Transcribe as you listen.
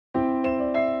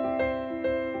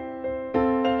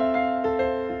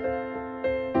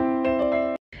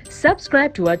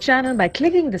Subscribe to our channel by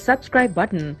clicking the subscribe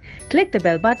button. Click the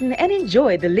bell button and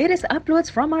enjoy the latest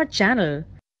uploads from our channel.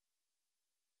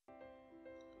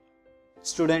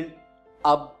 Student,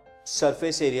 अब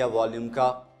surface area volume का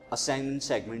assignment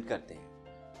segment करते हैं।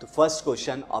 तो first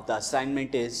question of the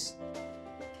assignment is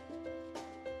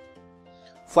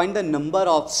find the number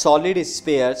of solid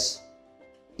spheres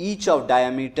each of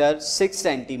diameter 6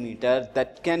 centimeter that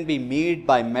can be made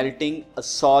by melting a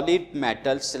solid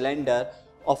metal cylinder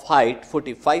of height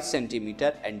 45 centimeter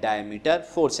and diameter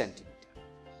 4 centimeter।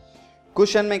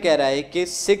 Question में कह रहा है कि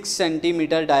 6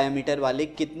 centimetre diameter वाले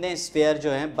कितने sphere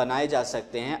जो हैं बनाए जा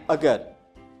सकते हैं अगर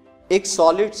एक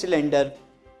सॉलिड सिलेंडर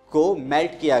को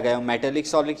मेल्ट किया गया हो। मेटेलिक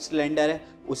सॉलिड सिलेंडर है,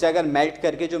 उसे अगर मेल्ट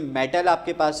करके जो मेटल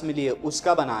आपके पास मिली है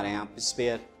उसका बना रहे हैं आप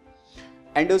स्फीयर।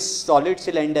 एंड उस सॉलिड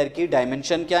सिलेंडर की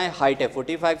डायमेंशन क्या है? हाइट है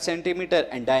 45 सेंटीमीटर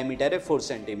एंड डायमीटर है 4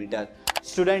 सेंटीमीटर।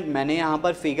 स्टूडेंट, मैंने यहाँ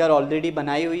पर फिगर ऑलरेडी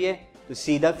बनाई हुई है, तो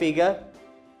सीधा फिगर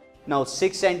नाउ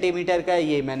 6 सेंटीमीटर का है,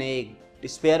 ये मैंने एक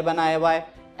स्फीयर बनाया हुआ है।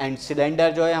 एंड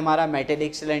सिलेंडर जो है हमारा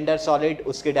मेटेलिक सिलेंडर सॉलिड,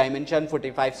 उसके dimension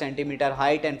 45 centimetre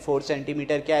height and 4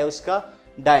 centimetre क्या है उसका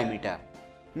diameter.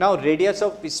 Now radius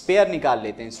of sphere निकाल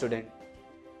लेते हैं स्टूडेंट,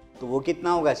 तो वो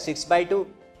कितना होगा 6/2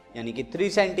 यानी कि 3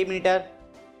 सेंटीमीटर।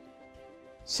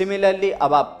 सिमिलरली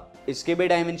अब आप इसके भी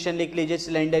डायमेंशन लिख लीजिए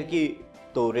सिलेंडर की,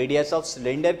 तो रेडियस ऑफ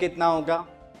सिलेंडर कितना होगा?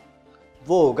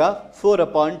 वो होगा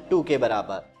 4/2 के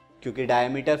बराबर, क्योंकि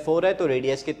डायमीटर 4 है तो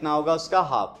रेडियस कितना होगा उसका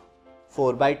हाफ,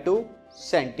 4/2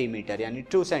 सेंटीमीटर यानी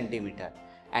 2 सेंटीमीटर।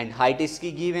 एंड हाइट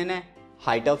इसकी गिवन है,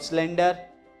 हाइट ऑफ सिलेंडर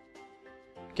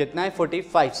कितना है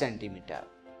 45 सेंटीमीटर।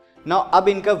 नाउ अब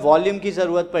इनका वॉल्यूम की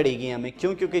जरूरत पड़ेगी हमें,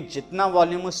 क्यों? क्योंकि जितना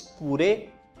वॉल्यूम उस पूरे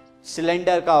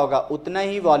सिलेंडर का होगा उतना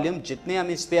ही वॉल्यूम जितने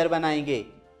हम स्फीयर बनाएंगे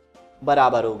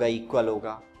बराबर होगा, इक्वल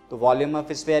होगा। तो volume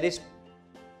of sphere is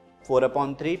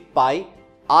 4/3 pi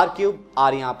are cube,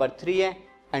 are यहाँ पर 3 है।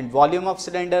 एंड वॉल्यूम ऑफ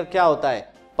सिलेंडर क्या होता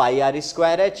है? पाई आर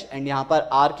स्क्वायर एच, एंड यहाँ पर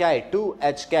आर क्या है 2,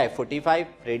 एच क्या है 45,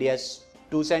 रेडियस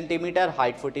 2 सेंटीमीटर,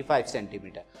 हाइट 45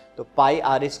 सेंटीमीटर। तो पाई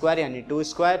आर स्क्वायर यानी 2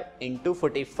 स्क्वायर इंटू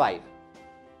 45।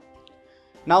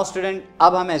 नाउ स्टूडेंट,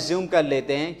 अब हम एज्यूम कर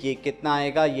लेते हैं ये कितना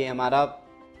आएगा, ये हमारा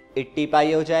 80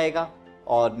 पाई हो जाएगा।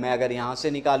 और मैं अगर यहाँ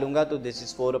से निकालूंगा तो this is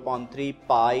 4/3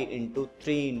 pi into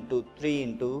 3 into 3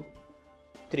 into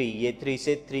 3, ये 3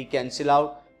 से 3 कैंसिल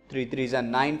आउट, 3 3 ज़ा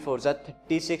 9, 4 ज़ा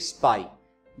 36 पाई।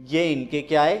 ये इनके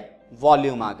क्या है?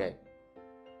 वॉल्यूम आ गए।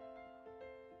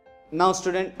 नाउ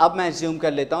स्टूडेंट, अब मैं एज्यूम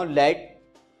कर लेता हूं late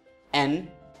n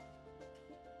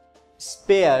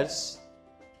spheres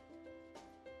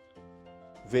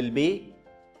will be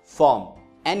form,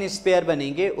 n spare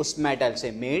बनेंगे उस मेटल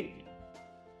से made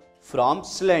from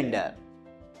cylinder,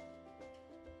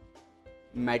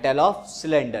 metal of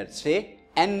cylinder से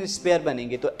n स्पेयर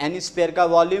बनेंगे। तो n स्पेयर का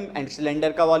वॉल्यूम एंड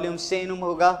सिलेंडर का वॉल्यूम सेम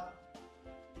होगा।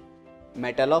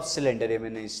 मेटल ऑफ सिलेंडर, ये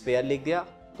मैंने स्पेयर लिख दिया,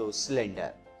 तो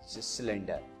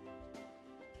सिलेंडर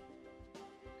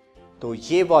तो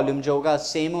ये वॉल्यूम जो होगा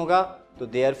सेम होगा। तो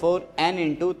therefore n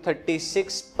into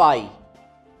 36 pi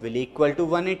will equal to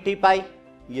 180 पाई।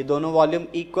 ये दोनों वॉल्यूम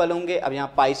इक्वल होंगे। अब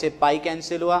यहाँ पाई से पाई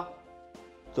कैंसिल हुआ,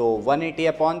 तो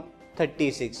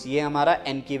 180/36, ये हमारा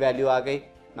n की वैल्यू आ गई।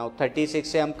 नाउ 36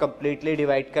 से हम कंप्लीटली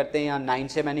डिवाइड करते हैं, यहाँ 9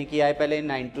 से मैंने किया है पहले,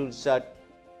 9 2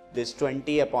 दिस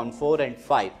 20/4 एंड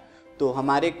 5, तो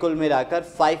हमारे कुल मिलाकर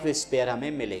 5 स्पेयर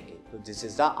हमें मिलेंगे। तो दिस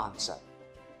इज द आंसर।